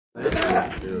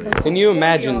Can you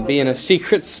imagine being a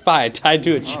secret spy tied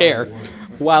to a chair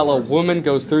while a woman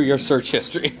goes through your search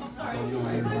history?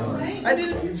 I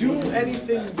didn't do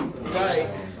anything right.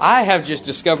 I have just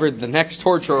discovered the next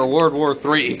torture of World War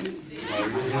III.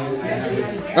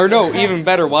 Or no, even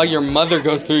better, while your mother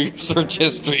goes through your search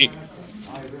history.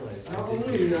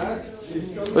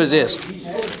 What is this?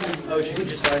 Oh, she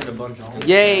just added a bunch of...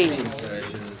 Yay!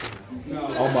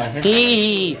 Oh my.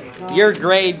 Hee! Your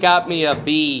grade got me a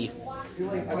B. I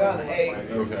got an A.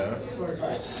 Okay.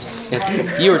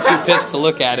 You were too pissed to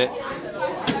look at it.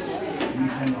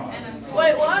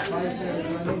 Wait, what?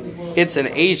 It's an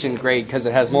Asian grade because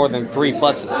it has more than 3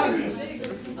 pluses.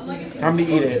 Time to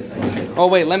eat it. Oh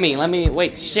wait, let me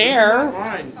wait. Share.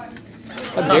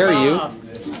 How dare you?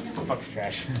 Fuck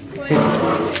trash.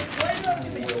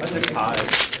 That's a tie.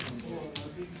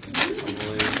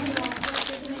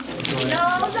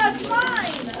 No, that's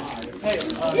mine. Hey,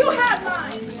 You have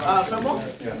mine. Femo?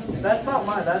 Yeah. That's not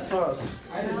mine, that's ours.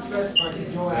 I just specified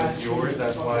That's yours,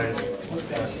 that's why.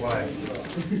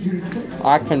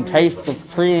 I can taste the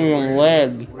premium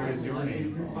lead. What is your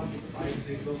name?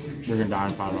 You're gonna die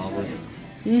in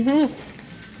 $5.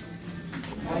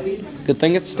 Good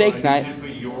thing it's steak I night. didn't put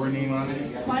your name on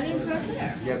it. My name's right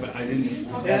there. Yeah, but I didn't. It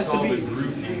has That's to all be- the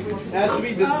group names. It has to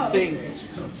be distinct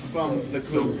from the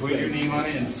So group. put your name on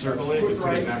it and circle it and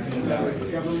put it back in the basket.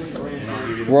 And I'll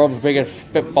give you the World's biggest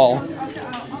spitball.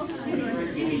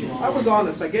 I was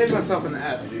honest, I gave myself an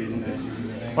F.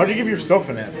 Why'd you give yourself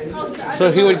an F?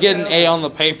 So he would get an A on the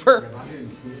paper?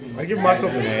 I give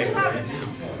myself an A.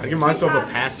 I give myself a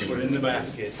passing. put it in the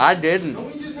basket. I didn't.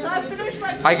 Can I finish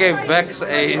my I gave Vex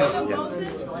A's.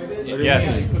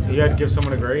 Yes. You had to give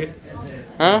someone a grade?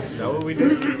 Huh? Is that what we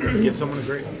did? Give someone a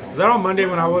grade. Was that on Monday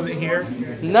when I wasn't here?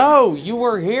 No, you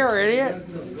were here, idiot.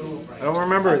 I don't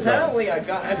remember it though. Apparently I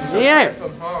got extra Yeah.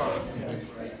 from her.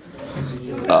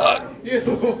 I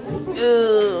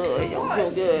don't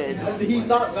feel good. He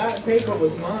thought that paper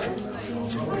was mine.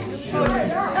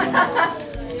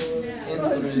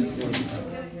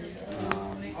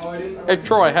 Hey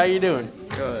Troy, how you doing?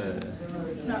 Good.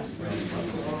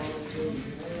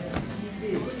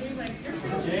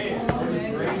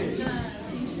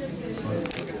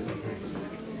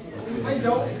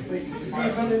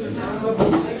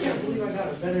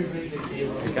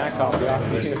 Got a copy off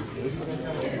of it.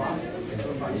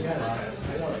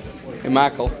 Hey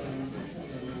Michael.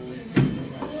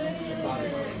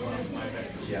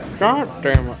 God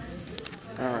damn it.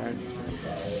 Alright.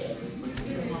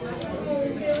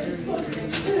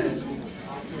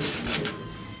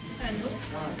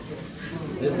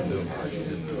 Didn't do much.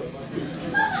 Didn't do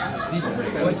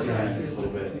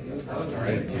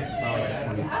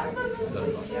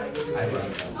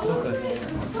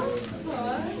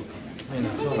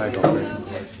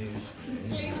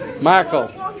Michael.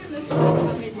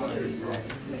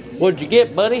 What'd you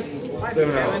get, buddy?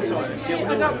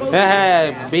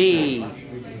 B.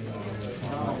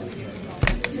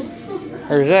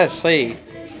 Or is that a C? Is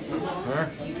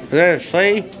that a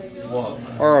C? What?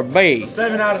 Or a B?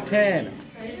 7 out of 10.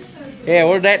 Yeah,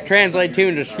 what did that translate to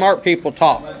into smart people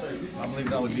talk? I believe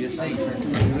that would be a C.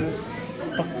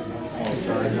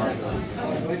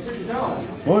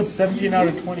 What would 17 out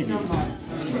of 20 be?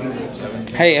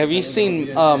 Hey, have you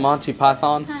seen Monty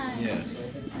Python? Yeah.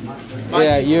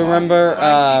 Yeah, you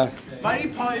remember Mighty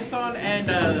Python and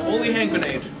Only Hand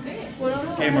Grenade.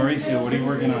 Okay, Mauricio, what are you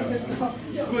working on?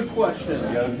 Good question.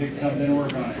 You gotta pick something to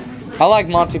work on. I like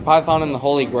Monty Python and the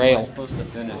Holy Grail. Supposed to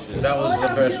finish it. That was the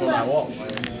first one I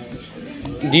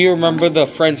watched. Do you remember the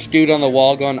French dude on the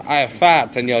wall going, I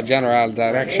fight in your general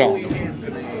direction?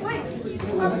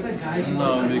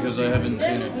 No, because I haven't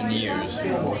seen it in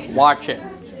years. Watch it.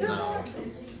 No.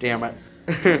 Damn it.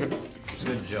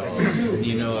 Good job.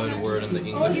 You know a word in the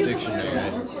English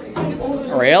dictionary.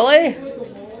 Really?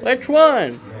 Which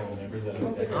one? I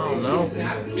don't know.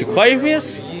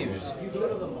 Jaquavius?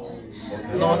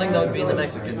 No, I think that would be in the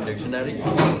Mexican dictionary.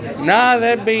 Nah,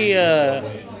 that'd be a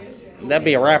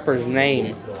rapper's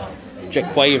name.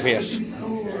 Jaquavius.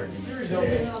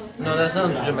 No, that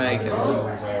sounds Jamaican.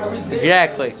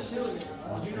 Exactly.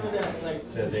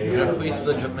 Jacquees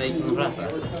the Jamaican rapper.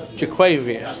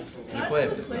 Jaquavius.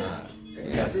 Jacquees.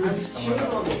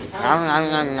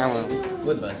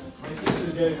 Goodbye.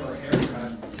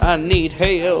 I need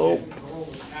help.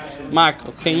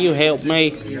 Michael, can you help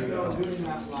me?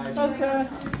 Okay.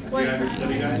 Wait.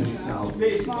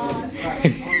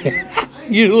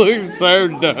 You look so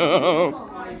dumb.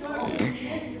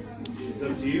 It's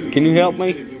up to you. Can you help me?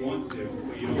 If you want to,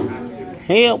 but you don't have to.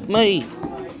 Help me.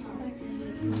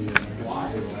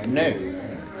 No.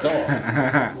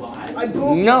 I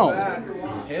broke No. my back.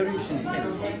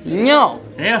 No.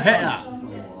 Yeah.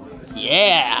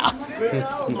 Yeah. The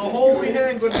holy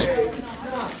hand grenade.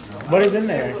 What is in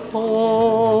there? I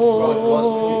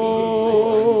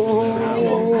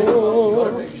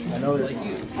know that.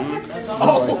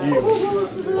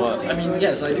 I mean,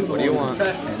 yes, I do. What do you want?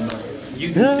 Trash can, but you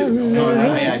do too. No, I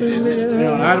may actually admit it.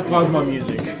 I had to pause my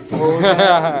music. Well,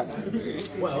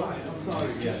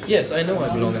 yes, I know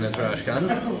I belong in a trash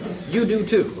can. You do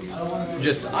too.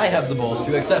 Just I have the balls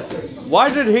to accept it. Why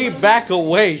did he back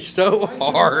away so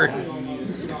hard?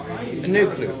 No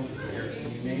clue.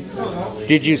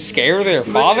 Did you scare their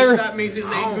father? That means it's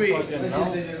angry.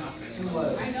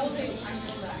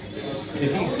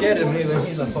 If he's scared of me, then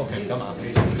he's a fucking dumbass.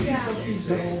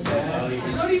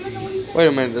 Wait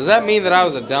a minute. Does that mean that I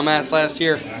was a dumbass last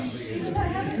year?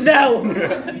 No!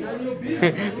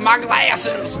 My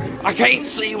glasses! I can't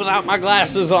see without my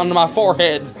glasses on my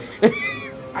forehead.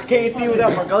 I can't see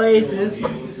without my glasses.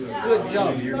 Good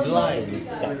job, you're blind.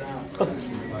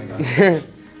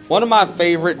 One of my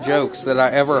favorite jokes that I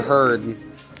ever heard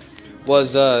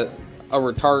was a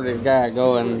retarded guy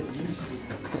going,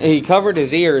 he covered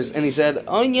his ears and he said,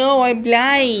 "Oh no, I'm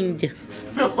blind."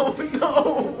 Oh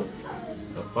no.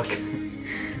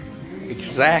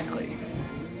 Exactly.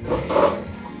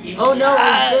 Oh no,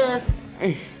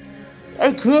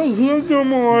 I can't hear no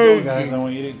more. Guys, I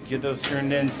want you to get those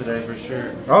turned in today for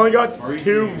sure. I only got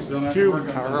two laws.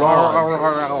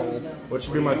 What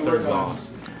should be my third law?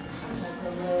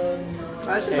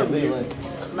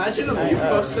 Imagine a mute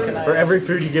person. For every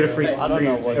food you get a free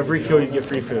every kill you get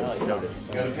free food.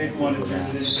 Gotta pick one and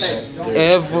turn it in.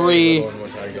 Every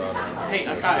Hey,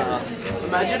 okay.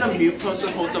 Imagine a mute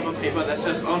person holds up a paper that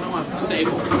says, "Oh no, I'm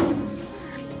disabled."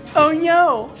 oh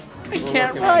no, I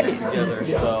can't write. Together,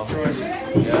 so.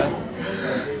 Yeah.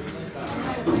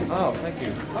 Oh, thank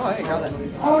you. Oh, hey, got it.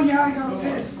 Oh yeah, I got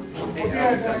pissed.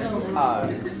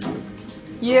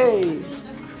 Yay.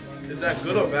 Is that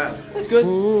good or bad? That's good.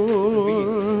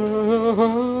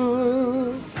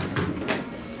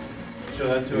 Show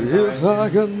that to a If I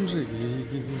can see.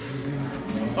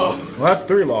 Well, that's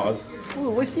three laws.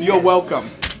 You're welcome.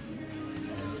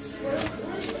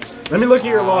 Let me look at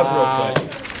your laws real quick.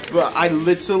 But I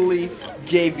literally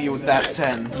gave you that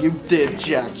 10. You did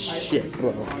jack shit,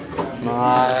 bro.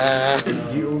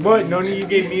 You what? None of you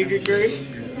gave me a good grade?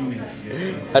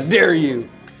 How dare you?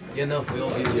 You know, we all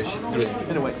do this shit good.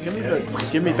 Anyway,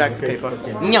 give me back the paper.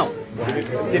 No.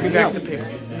 Give me back the paper.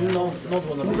 No, not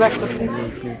one of them. Back the paper.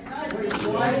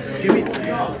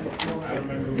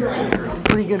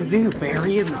 What are you gonna do?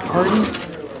 Bury it in the party?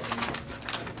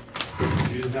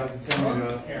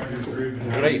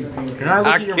 Great. Can I look I'll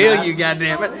at your kill map? you,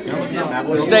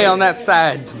 goddammit. Stay on that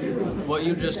side. What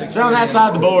you just Sit on that experienced. side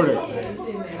of the border.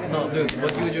 No, dude,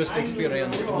 what you just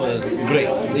experienced was great.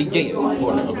 The gayest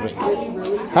form of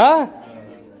rape. Huh?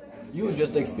 You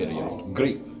just experienced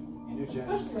great.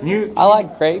 You, I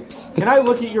like grapes. can I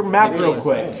look at your map real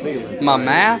quick? My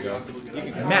math?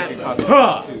 Map.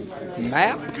 Huh.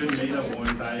 Map?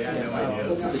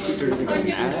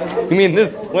 You mean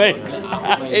this place?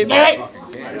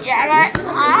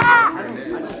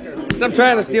 Stop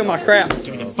trying to steal my crap.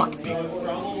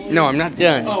 No, I'm not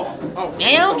done.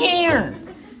 I don't care.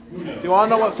 Do you want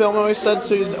to know what Phil always said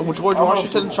to George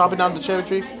Washington chopping down the cherry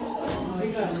tree?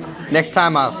 Next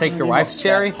time I'll take your wife's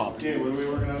cherry. He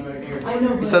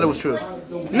said it was true.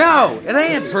 No, it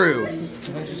ain't true.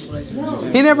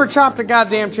 He never chopped a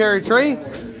goddamn cherry tree.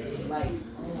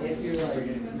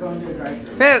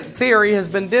 That theory has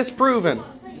been disproven.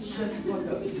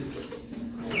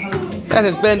 That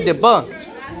has been debunked.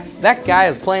 That guy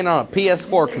is playing on a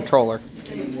PS4 controller.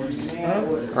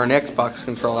 Or an Xbox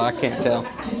controller, I can't tell.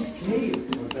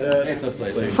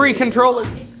 Free controller.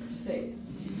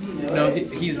 No,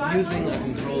 he's using a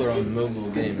controller on mobile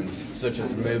games, such as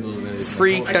mobile.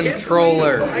 Free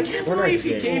controller. I can't believe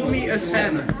he gave me a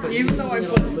 10, even though I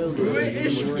put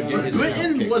British.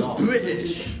 Britain was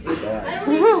British.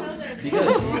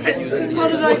 How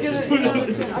did I get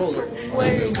it? Controller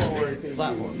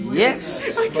platform.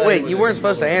 Yes. Wait, you weren't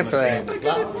supposed to answer that.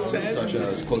 Such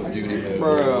as Call of Duty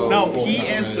mode. No, he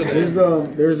answered it.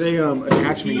 There's a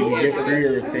attachment you can get through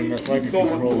your thing that's like a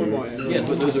controller. Yeah,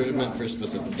 but those are meant for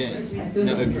specific games.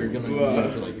 Now, if you're gonna use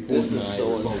it for like Fortnite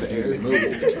or Call of Duty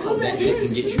mobile, that shit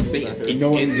can get you banned. It's in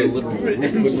the literal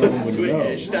rules.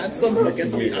 British. That's something that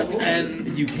gets me a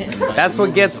 10. You can. That's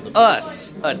what gets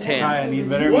us a 10. I need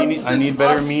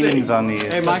better meanings on these.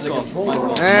 Hey, Michael.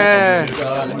 Eh.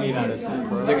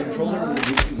 The controller will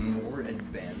give you more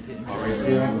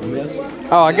advantage.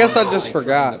 Oh, I guess I just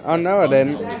forgot. Oh, no, I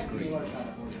didn't.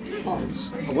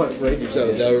 songs.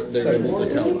 So they're able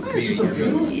to tell me you're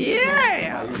good.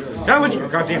 Yeah. Can I look at your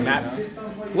goddamn map?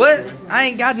 What? I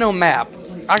ain't got no map.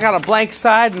 I got a blank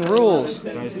side and rules.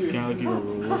 Can I look at your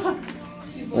rules?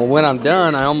 Well, when I'm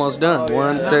done, I almost done.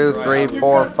 1, 2, 3,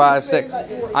 4, 5, 6.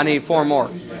 I need 4 more.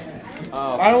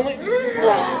 I only.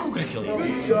 I'm gonna kill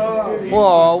you.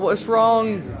 Whoa, what's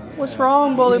wrong? What's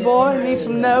wrong, bully boy? Need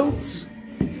some notes?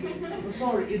 I'm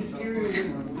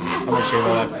gonna shave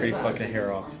all that pretty fucking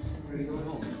hair off.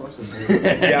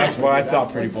 Yeah, that's what I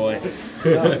thought, pretty boy.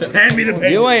 Hand me the paper.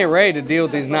 You ain't ready to deal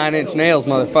with these 9-inch nails,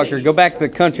 motherfucker. Go back to the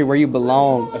country where you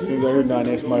belong. As soon as I heard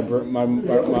 9-inch, my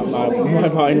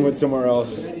mind went somewhere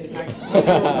else.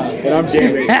 And I'm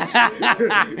damaged.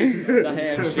 The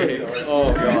handshake.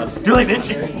 Oh god. Billy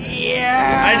Mitchell.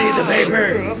 Yeah! I need the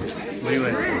paper.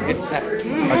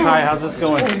 Kai, how's this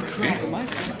going?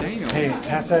 Hey,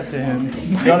 pass that to him.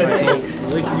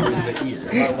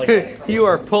 You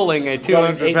are pulling a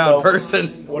 200-pound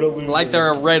person What a loser. like they're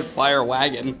a red fire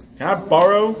wagon. Can I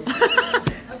borrow?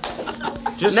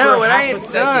 Just No, for it half a ain't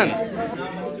second.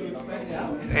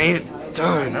 done. Ain't I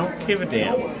done. don't give a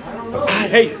damn.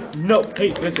 Hey, no.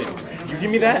 Hey, listen. You give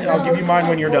me that, and I'll give you mine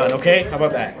when you're done. Okay? How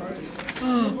about that?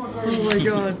 Oh my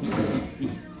god.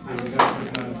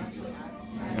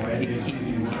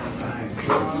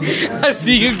 I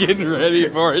see you getting ready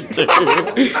for it too.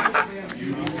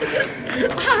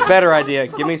 Better idea.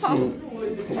 Give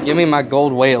me my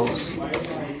gold whales.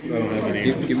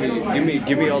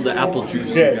 Give me all the apple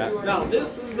juice you Yeah. got.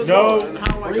 No.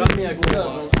 Bring me a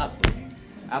caramel apple.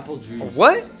 Apple juice.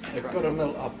 What? A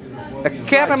caramel apple. A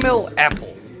caramel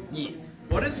apple.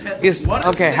 What is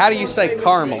Okay, how do you say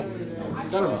caramel?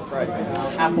 Caramel, right.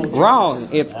 Apple juice. Wrong.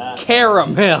 It's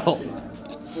caramel.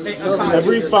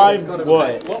 Every 5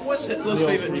 what? What was Hitler's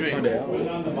favorite drink?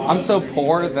 I'm so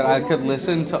poor that I could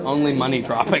listen to only money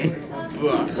dropping.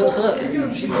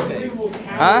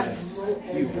 Huh?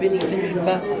 You penny pinching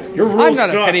bastard. Your rules I'm not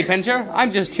suck. a penny pincher. I'm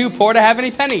just too poor to have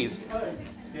any pennies.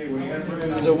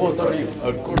 So what are you?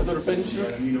 A quarter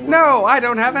pincher? No, I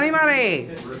don't have any money.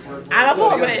 I'm a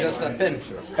poor man. Just a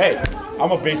pincher. Hey,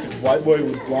 I'm a basic white boy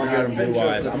with blonde hair and blue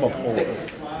eyes. I'm a poor.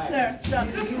 There, done.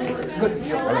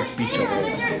 I'm a beach boy.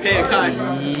 Hey, Kai.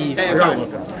 Hey, I gotta Kai.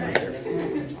 look up.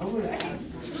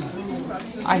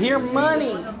 I hear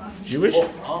money. Jewish?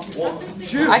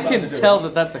 I can tell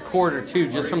that that's a quarter too,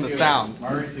 just from the sound.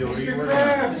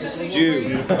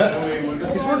 Jew.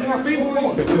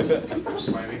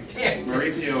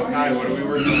 Mauricio, hi, what are we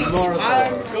working on?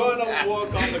 I'm gonna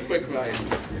walk on the quick ride.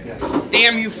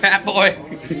 Damn you, fat boy.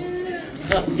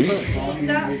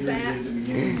 That fat.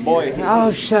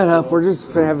 Oh, shut up. We're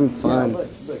just having fun.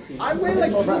 I weigh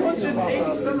like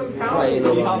 287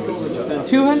 pounds.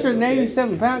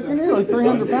 287 pounds? You're nearly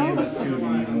 300 pounds.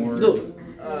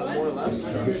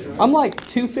 I'm like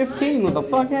 215. What the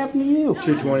fuck happened to you?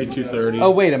 220, 230.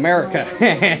 Oh, wait, America.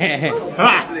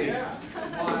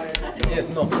 Yes,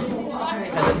 no.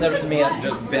 And then there's me at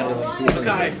just barely 200.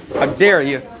 Kai. How dare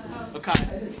you? Okay.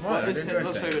 What is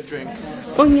Hitler's favorite drink?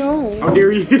 Oh, no. How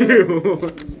dare you?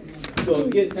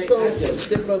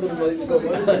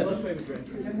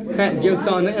 Fat joke's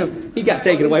on them. He got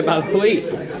taken away by the police.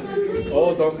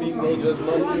 Oh, don't be no just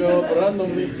Montreal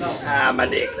randomly. Ah, my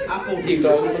dick. He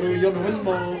goes through your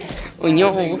window. Oh,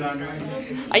 no.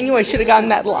 I knew I should have gotten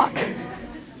that lock.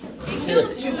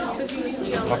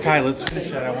 Okay, let's finish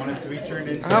that. I want it to be turned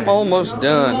into. I'm almost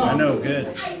done. I know, good.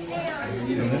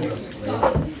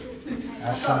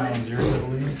 Ashton on 0, I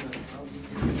believe.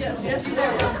 Yes,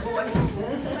 there.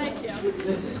 Thank you.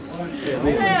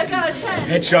 Hey, I got a 10.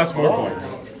 Headshots, more points.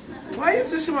 Why is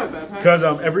this in my backpack? Because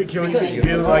every kill you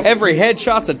get like. Every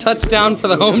headshot's a touchdown for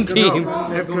the home team.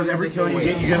 Because every kill you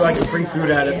get like free food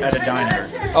at a diner.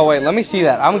 Oh, wait, let me see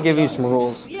that. I'm going to give you some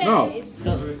rules. No.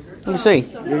 Let me see.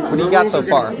 What do you got so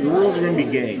far? The rules are gonna be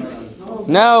gay.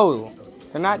 No,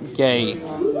 they're not gay.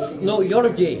 No, you're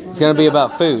gay. It's going to be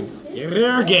about food.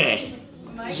 You're gay.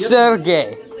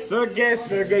 Sergey.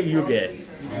 Sergey, you gay.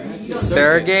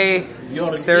 Sergey.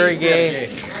 Sergey.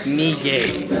 Me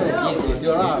gay. Yes,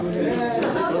 you're up.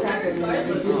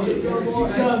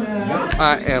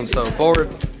 I am so bored.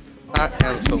 I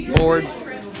am so bored.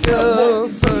 Go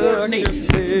fuck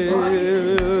yourself.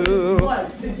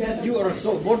 You are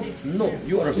so bored. No,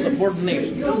 you are a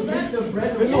subordination.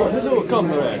 Hello,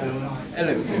 comrade.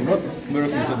 Hello, comrade.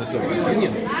 Welcome to the Soviet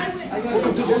Union.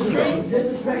 Welcome to the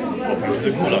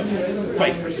Gulag.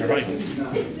 Fight for survival.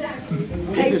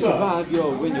 If you survive,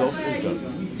 you'll win your freedom.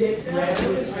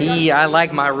 I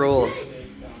like my rules.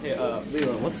 Hey,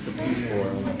 Leland, what's the B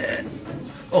for?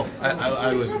 Oh,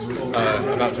 I was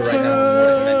about to write down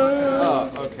what it meant. Oh,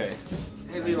 okay.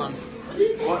 Hey, Leland.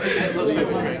 What is this little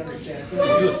favorite drink?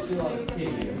 Juice.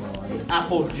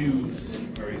 Apple juice.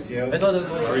 Mauricio, I thought it was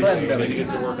Mauricio, you need to get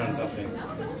to work on something.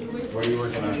 What are you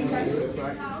working on?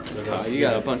 You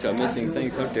got a bunch of missing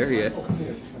things. How dare you?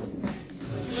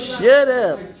 Shut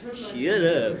up. Shut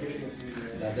up.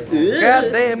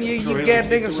 God damn you, you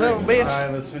goddamn son of a bitch.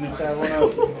 Alright, let's finish that one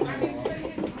up.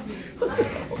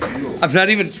 I'm not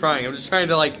even trying. I'm just trying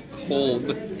to like hold.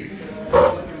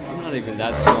 I'm not even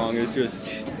that strong. It's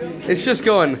just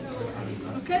going.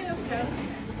 Okay.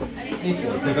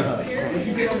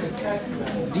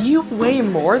 Do you weigh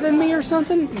more than me or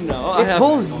something? No, It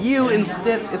pulls you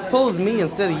instead. It's pulled me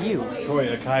instead of you.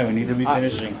 Troy, Akai, we need to be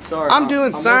finishing. sorry. I'm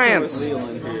doing science.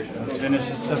 working with Leland here. Let's finish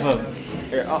this stuff up.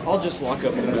 Here, I'll just walk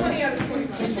up to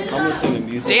him. I'm listening to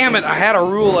music. Damn it! I had a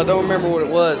rule. I don't remember what it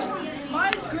was.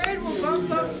 My grade will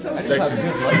bump up so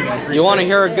You want to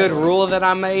hear a good rule that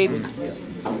I made?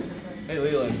 Hey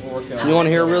Leland, we're working on You want to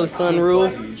hear a really fun rule?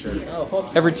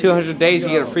 Every 200 days,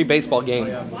 you get a free baseball game.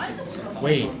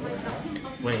 Wait,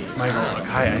 Michael,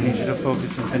 Akai, I need you to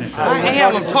focus and finish I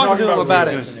that. am. I'm talking to him about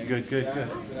it. Good.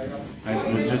 I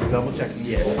was just double checking.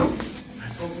 Yes.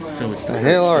 So it's The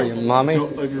hell are you, mommy? So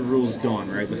every rule's gone,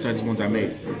 right? Besides the ones I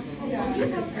made.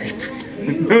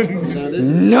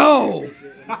 No.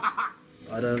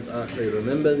 I don't actually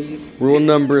remember these. Rule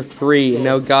number 3: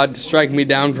 no God to strike me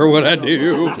down for what I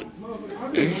do.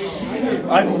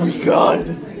 I will be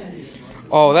God.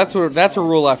 Oh, that's a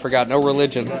rule I forgot. No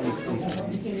religion.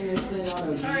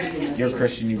 You're a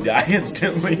Christian, you die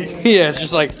instantly. Yeah, it's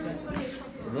just like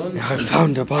I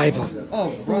found a Bible.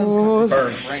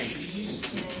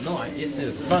 No, it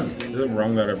says run. Is it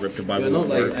wrong that I ripped a Bible? You're not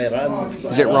like I ran.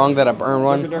 Is it wrong that I burned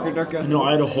one? No,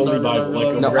 I had a holy Bible.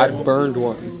 Like a No, I red, burned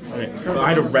one. okay. So I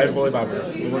had a red holy Bible.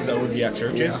 The ones that would be at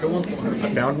churches. I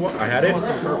found one. I had it.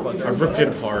 I ripped it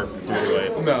apart. Threw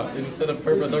it away. No, instead of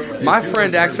purple. My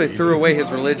friend actually threw away his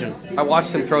religion. I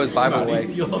watched him throw his Bible away.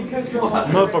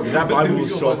 Motherfucker, that Bible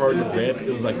was so hard to rip.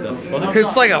 It was like the.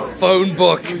 It's like a phone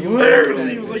book.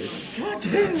 Literally, it was like.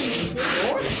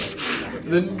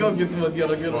 Then go get what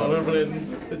you're good on, friend.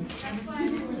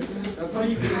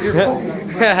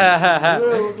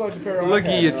 Look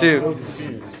at you two.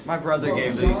 My brother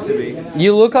gave these to me.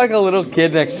 You look like a little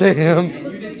kid next to him.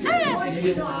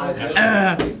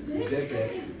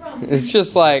 It's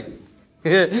just like,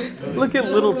 look at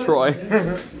little Troy.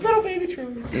 Little baby Troy.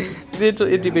 Little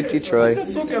itty bitty Troy.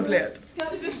 Sukablet.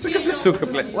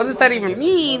 Sukablet. What does that even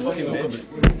mean?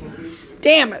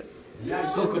 Damn it.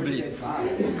 Sukablet.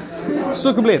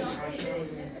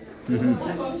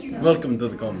 Welcome to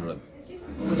the comrade.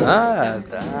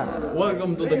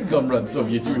 Welcome to the comrade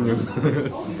Soviet Union.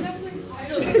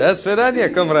 До свидания,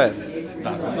 comrade.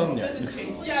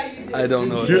 I don't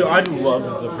know. Dude, I'd love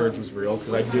if the purge was real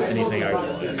because I'd do anything I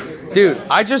wanted. Dude,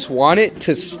 I just want it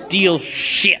to steal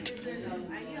shit.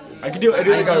 I could do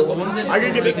anything I want. I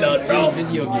could get it done, bro.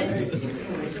 Video games.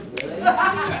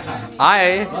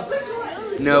 I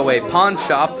know a pawn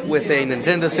shop with a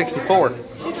Nintendo 64,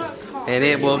 and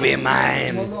it will be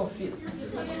mine.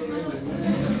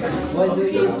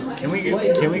 Can we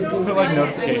put like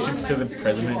notifications to the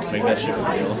president to make that shit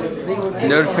real?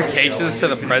 Notifications to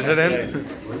the president?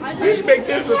 We should make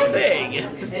this a thing.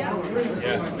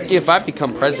 If I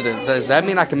become president, does that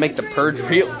mean I can make the purge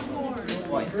real?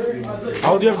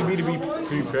 How old do you have to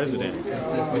be president?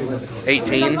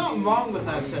 18?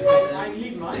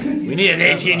 We need an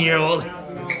 18-year-old.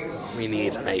 We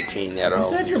need an 18-year-old.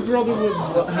 Said your brother was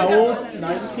how old?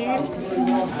 19?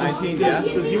 19, yeah.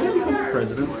 Does he want to become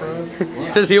president for us?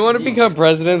 Does he want to become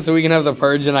president so we can have the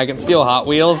purge and I can steal Hot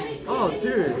Wheels? Oh,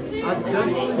 dude.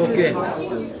 Okay.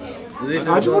 This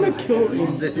I just want to kill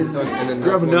him. This is done and then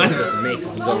Grab a nun. just makes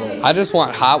the law. I just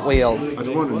want Hot Wheels. I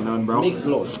just want a nun, bro. Makes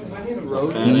law.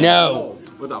 No.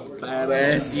 With a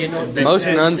badass. You know, Most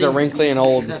nuns are wrinkly and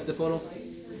old. have to follow.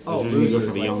 Oh, loser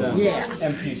for the young one. Yeah.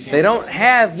 They don't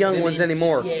have young ones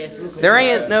anymore. There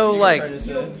ain't no, like,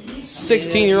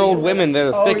 16-year-old women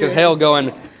that are thick as hell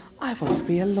going, I want to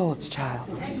be a Lord's child.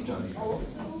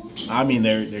 I mean,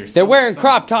 They're wearing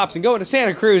crop tops and going to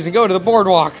Santa Cruz and go to the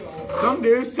boardwalk. some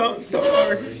do, some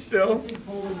are still.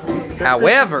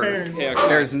 However,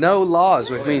 there's no laws,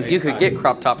 which means you could get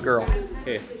crop top girl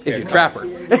if you trap her.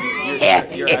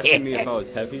 You're asking me if I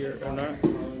was heavier or not?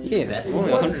 Yeah.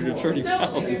 Only 130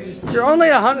 pounds. You're only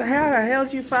 100. How the hell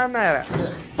did you find that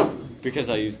out? Because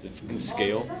I used the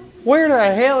scale. Where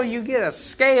the hell you get a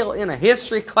scale in a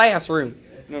history classroom?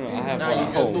 No, I have Nah, you one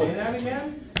just do home.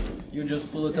 it. You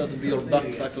just pull it out of your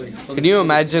backpack like some. Can you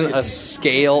imagine a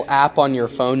scale app on your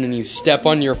phone and you step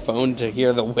on your phone to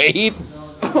hear the weight?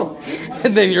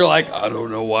 And then you're like, I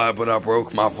don't know why, but I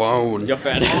broke my phone. Your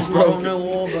fat ass I don't know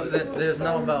all, but there's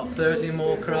now about 30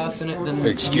 more crafts in it than...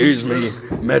 Excuse me,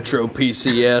 Metro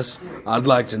PCS. I'd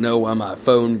like to know why my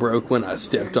phone broke when I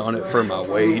stepped on it for my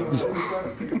weight.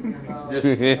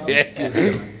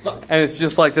 And it's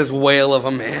just like this wail of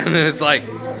a man, and it's like,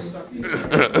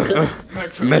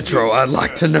 Metro, I'd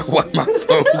like to know why my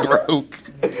phone broke.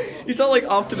 You sound like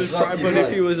Optimus Prime, but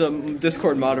if he was a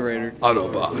Discord moderator.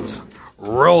 Autobots,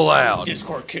 roll out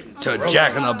Discord kitten. to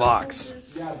Jack in the Box.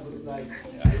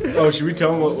 Oh, should we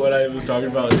tell him what I was talking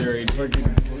about there?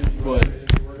 What?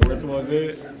 Fourth was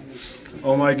it?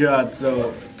 Oh my god,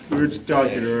 so we were just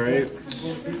talking, right?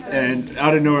 And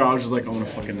out of nowhere, I was just like, I want a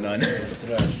fucking nun.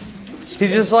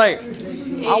 He's just like,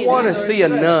 I want to see a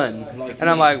nun. And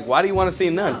I'm like, why do you want to see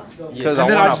a nun? Because I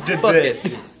And then I want just to did fuck this.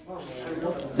 it.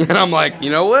 And I'm like,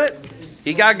 you know what?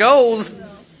 He got goals.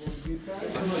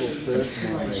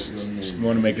 Just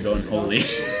want to make it unholy.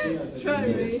 Try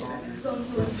me.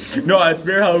 No, it's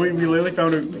Bear Halloween. We literally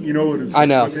found a, you know what I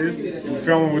know. what it is? We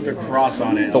found one with a cross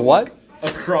on it. The what? A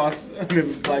cross, and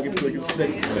it's like a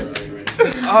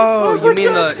 6-foot. Oh,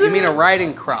 you mean a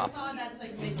riding crop?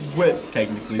 With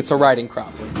technically. It's a riding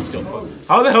crop. Still.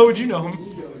 How the hell would you know him?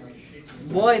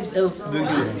 Why else do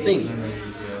you think?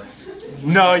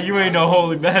 No, you ain't no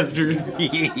holy bastard.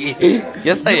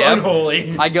 Yes, I You're am.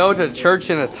 unholy. I go to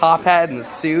church in a top hat and a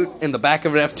suit in the back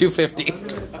of an F-250.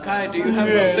 Okay, do you have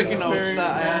those sticky notes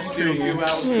that I asked you a few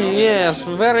hours ago? Yes,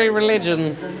 very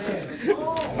religion.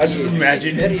 I just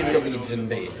imagine. Very religion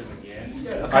based.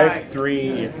 I have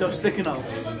 3. Those sticky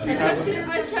notes.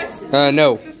 I texted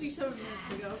No. 57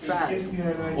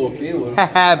 minutes ago.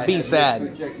 Haha, be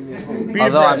sad.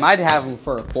 Although I might have them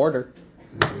for a quarter.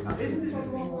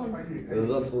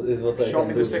 Show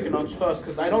me the sticky notes first,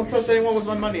 because I don't trust anyone with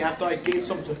my money after I gave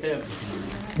some to him.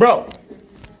 Bro,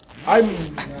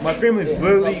 my family's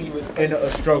literally in a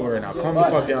struggle right now. Calm the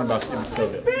fuck down about stupid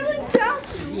soda.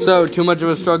 So, too much of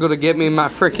a struggle to get me my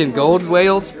freaking gold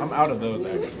whales? I'm out of those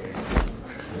actually.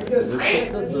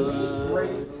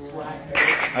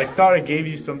 I thought I gave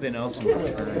you something else in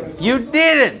return. You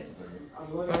didn't!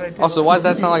 Also, why does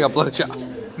that sound like a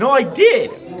blowjob? No, I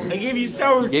did! I gave you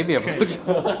sour. You gave me a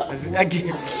blowjob. I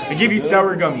gave you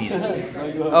sour gummies.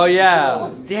 Oh,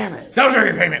 yeah. Damn it. That was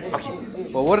your payment. Fuck you.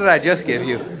 Well, what did I just give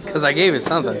you? Because I gave you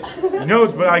something. No,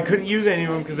 but I couldn't use any of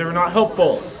them because they were not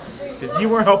helpful. Because you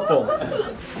weren't helpful.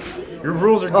 Your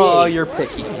rules are gay. Oh, you're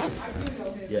picky.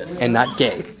 Yes. And not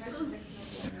gay.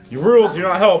 Your rules do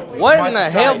not help. What my in the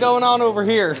society. hell going on over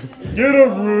here? Get a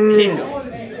room.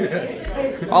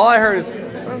 All I heard is,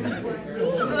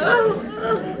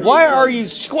 why are you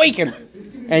squeaking?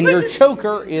 And your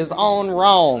choker is on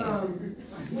wrong.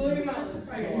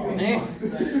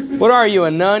 What are you,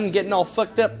 a nun getting all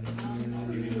fucked up?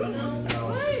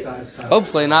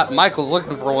 Hopefully not. Michael's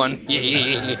looking for one.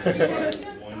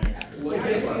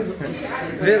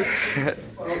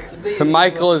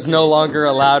 Michael is no longer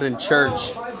allowed in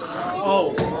church.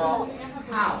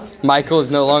 Michael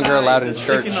is no longer allowed in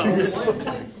church.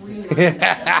 You're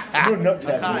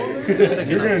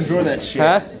gonna enjoy that shit.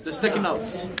 Huh? The sticky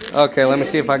notes. Okay, let me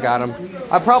see if I got them.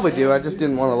 I probably do. I just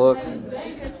didn't want to look.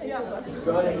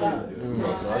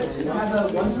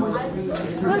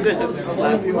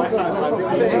 Slap you like that.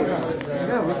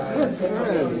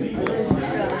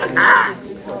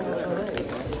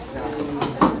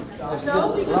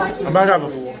 I'm about to have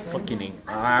a fucking.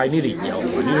 I need to yell. I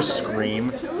need to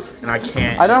scream, and I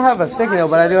can't. I don't have a sticky note,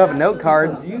 but I do have a note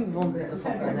card.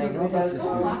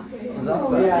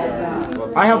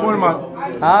 I have one of my.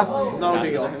 Huh? No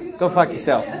deal. Go fuck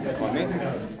yourself.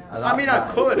 I mean, I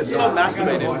could. It's called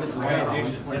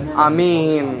masturbating. I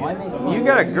mean, you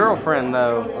got a girlfriend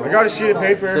though, I got a sheet of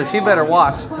paper. so she better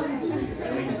watch.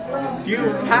 You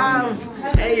have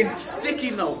a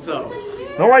sticky note, though.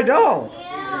 No, I don't.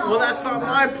 Well, that's not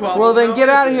my problem. Well, then now, get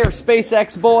is out of it? here,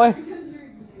 SpaceX boy.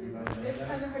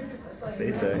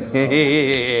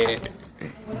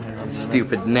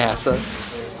 Stupid NASA.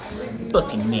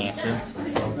 Fucking NASA.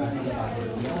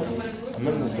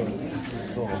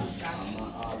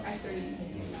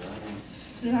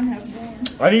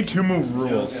 I need 2 move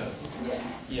rules.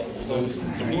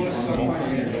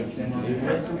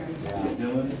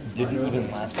 Didn't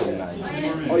even last the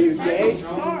night. Are you gay?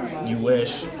 You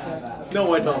wish.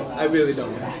 No, I don't. I really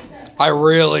don't. I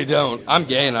really don't. I'm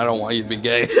gay and I don't want you to be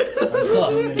gay.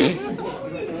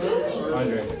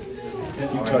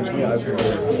 You touch me, I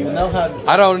will. You know how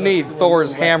I don't need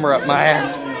Thor's hammer up my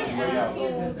ass.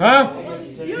 Huh?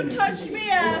 You touched me,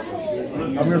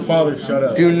 asshole. I'm your father, shut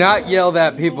up. Do not yell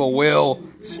that, people will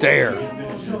stare.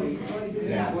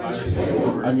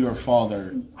 I'm your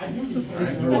father. Any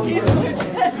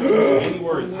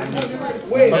words?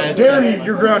 Danny,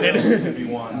 you're grounded.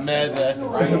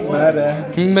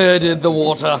 Murdered the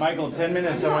water. Michael, 10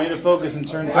 minutes. I want you to focus and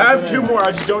turn. I have 2 more.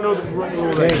 I just don't know the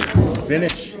rule.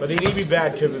 Finish. But they need to be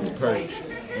bad because it's purge.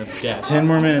 That's gas. 10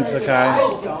 more minutes,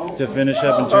 okay, to finish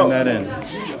up and turn that in.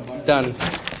 Done.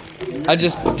 I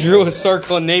just drew a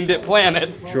circle and named it planet.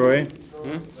 Troy,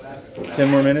 10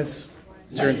 more minutes.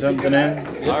 Turn something in. I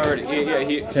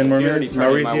already, 10 more he already minutes.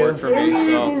 turned in my work Mauricio, for me,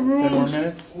 so. 10 more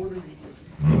minutes.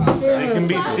 They can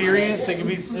be serious. They can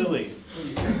be silly.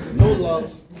 No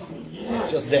loss.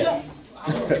 Just that.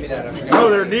 Oh,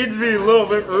 there needs to be a little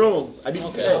bit rules. I need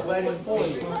to tell.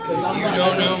 You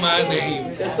don't know my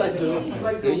name. Yes, I do. No,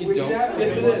 you don't.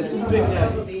 Yes, it is. It's Big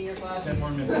Daddy. 10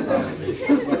 more minutes.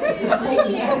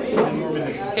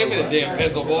 Give me the damn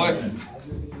pencil, boy.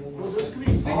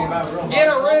 Get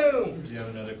a room. Do you have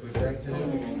another quick break to do?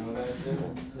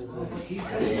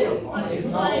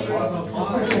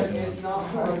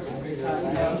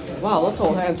 Wow, let's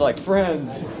hold hands like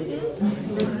friends.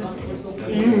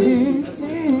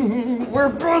 We're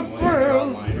best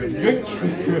friends.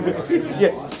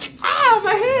 Ah,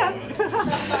 my hand!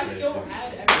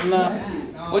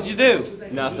 What'd you do?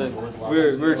 Nothing.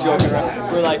 We're joking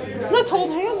around. We're like, let's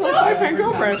hold hands like boyfriend and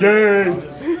girlfriend.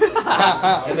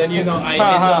 And then you know I end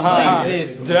up like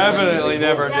this. Definitely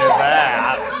never did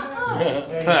that.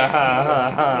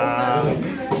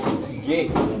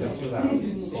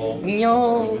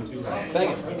 No.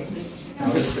 Faggot.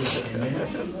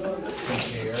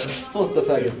 Fuck the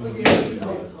faggot.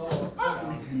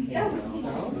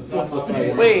 Fuck the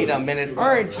faggot. Wait a minute,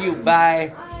 aren't you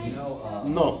bi?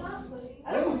 No.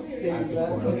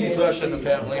 He's Russian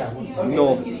apparently.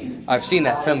 No. I've seen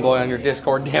that femboy on your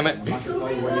Discord, damn it.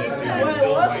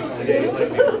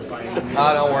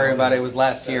 Oh, don't worry about it, it was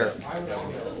last year.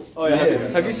 Oh yeah.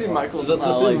 Have you seen Michael's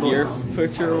like gear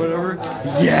picture or whatever?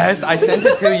 Yes, I sent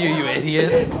it to you, you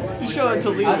idiot. You show it to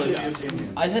Leland.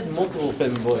 I had multiple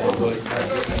femboys,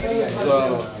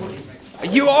 so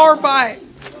You are bi!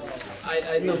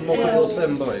 I know multiple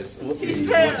femboys. What is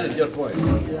your point?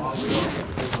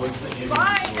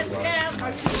 Fine and damn.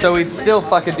 So he'd still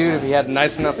fuck a dude if he had a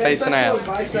nice enough face and ass.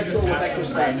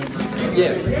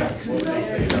 Yeah.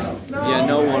 Yeah,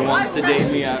 no one wants to date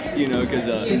me, because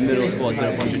in middle school I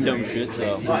did a bunch of dumb shit,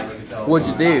 so. What'd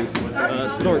you do?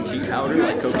 Snort tea powder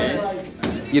like cocaine.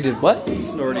 You did what?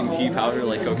 Snorting tea powder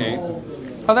like cocaine.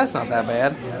 Oh, that's not that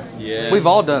bad. Yeah. We've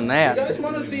all done that.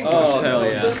 Oh, hell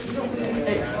yeah.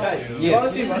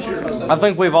 I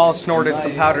think we've all snorted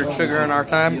some powdered sugar in our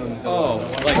time. Oh,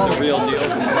 like the real deal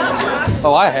from Colombia.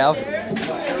 Oh, I have.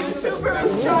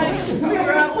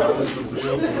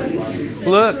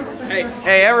 Look,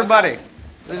 hey, everybody.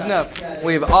 Listen up.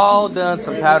 We've all done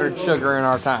some powdered sugar in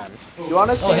our time. You want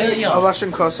to see a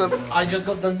Russian Kosovo? I just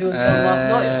got done doing some last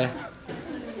night.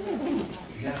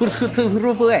 Do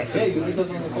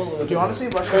you want to see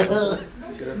Russian?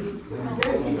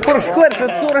 Por suerte,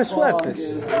 por suerte.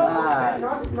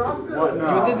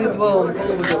 You did it well on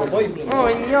call with your boyfriend. Oh,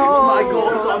 no. My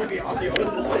goals are beyond the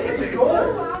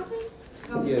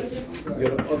Yes,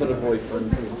 your other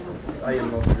boyfriends. I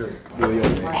am not just the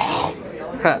only.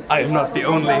 I am not the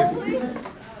only.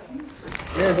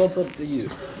 Yeah, what's up to you?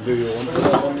 Do you want to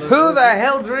know? Who the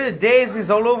hell drew daisies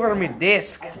all over my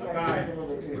desk? I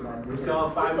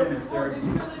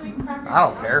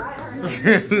don't care.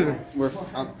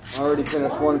 I already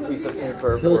finished one piece of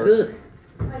paper.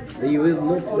 You will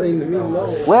not find me now.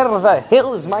 Where the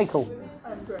hell is Michael?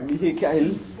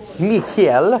 Michael.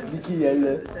 Michael?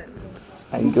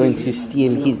 I'm going to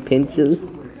steal his pencil.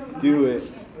 Do it.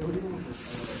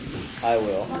 I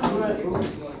will.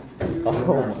 Oh my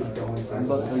god.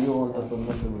 But you want us to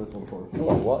mention this one for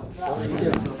what?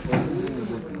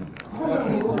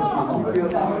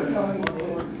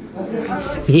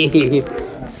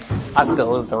 I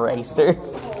stole his eraser.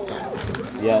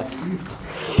 Yes.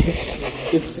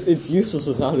 It's useless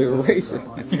without an eraser.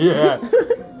 Yeah.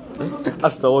 I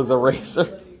stole his eraser.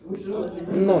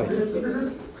 Nice.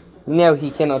 No, he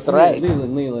cannot write.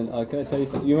 Leland, can I tell you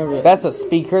something? You remember? That's a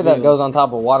speaker that goes on top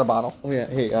of a water bottle. Oh yeah,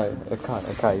 hey, Kai,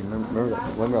 remember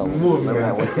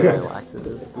that one kid I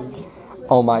accidentally?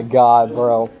 Oh my god,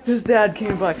 bro. His dad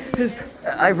came by.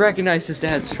 I recognized his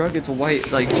dad's truck. It's a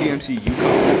white, like, GMC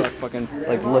Yukon truck, fucking,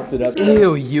 like, lifted up.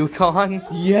 Ew, Yukon?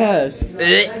 Yes!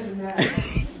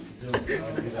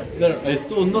 I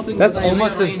stole nothing. That's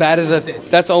almost as bad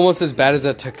as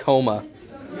a Tacoma.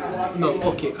 No,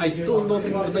 okay, I stole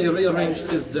nothing, but I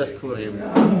rearranged his desk for him.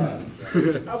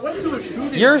 I went to a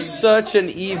shooting. You're such an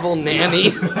evil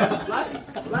nanny. Last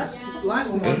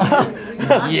Last Monday.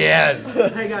 Yes.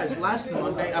 Hey guys, last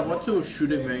Monday I went to a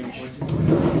shooting range.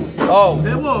 Oh,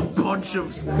 There were a bunch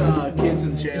of kids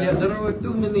in jail. Yeah, there are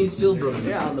too many children.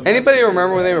 anybody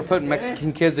remember when they were putting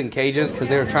Mexican kids in cages because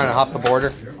they were trying to hop the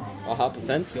border? I'll hop the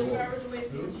fence.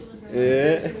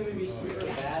 Yeah.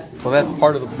 Well, that's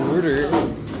part of the border.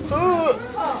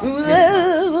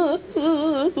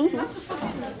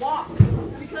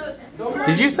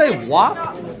 Did you say walk?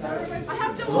 I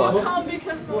have to walk home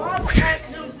because Bob's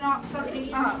ex is not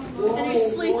fucking up. And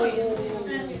he's sleeping.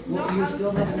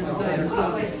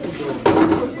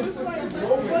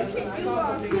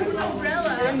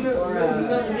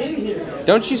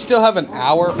 Don't you still have an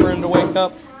hour for him to wake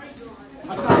up?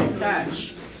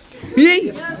 Catch.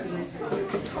 Yee!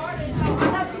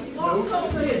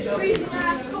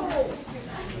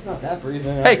 That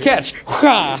freezing. Hey, catch!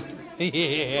 Ha!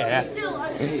 Yeah.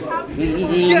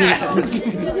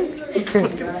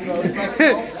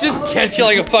 Just catch you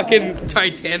like a fucking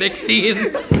Titanic scene.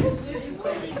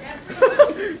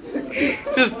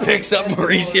 Just picks up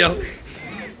Mauricio.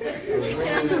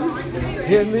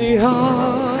 In the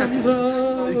arms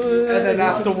of... And then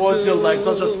afterwards your legs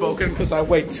are just broken because I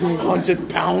weigh 200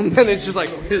 pounds. And it's just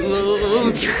like...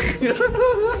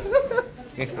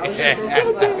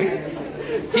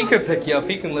 He could pick you up.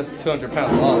 He can lift 200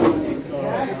 pounds long.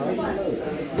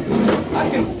 I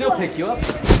can still pick you up.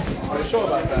 Are you sure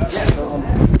about that? Yeah.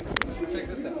 Check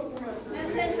this out.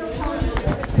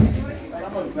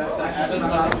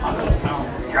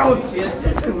 Oh shit!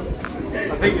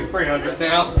 I think it's 300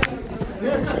 now.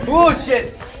 Oh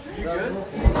shit! You good?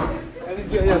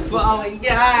 You're falling,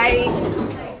 guy.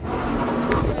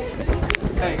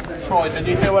 Hey, Troy, did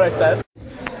you hear what I said?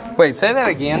 Wait, say that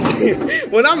again.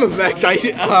 When I'm erect,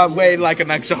 I weigh like an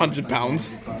extra 100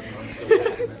 pounds.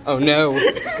 Oh no!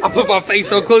 I put my face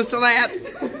so close to that.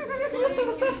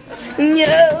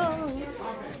 No.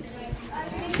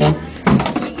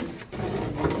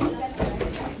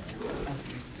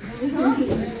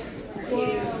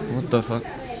 What the fuck?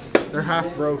 They're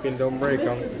half broken, don't break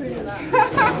them.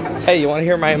 Hey, you want to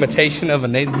hear my imitation of a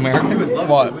Native American?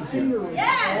 What?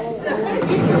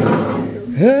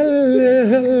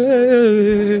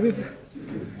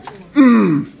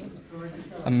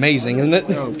 Amazing, isn't it?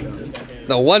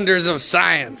 The wonders of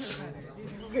science.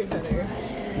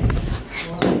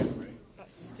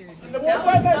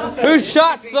 Who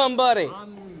shot somebody?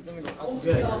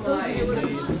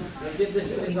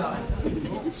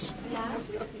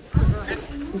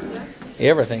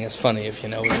 Everything is funny if you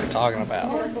know what you're talking about.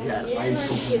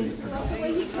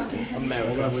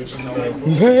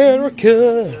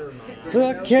 America,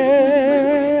 fuck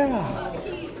yeah.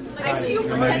 I see you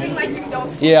pretending like you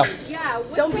don't. Yeah. Yeah,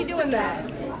 don't be doing that.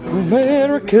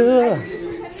 America,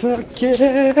 fuck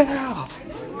yeah.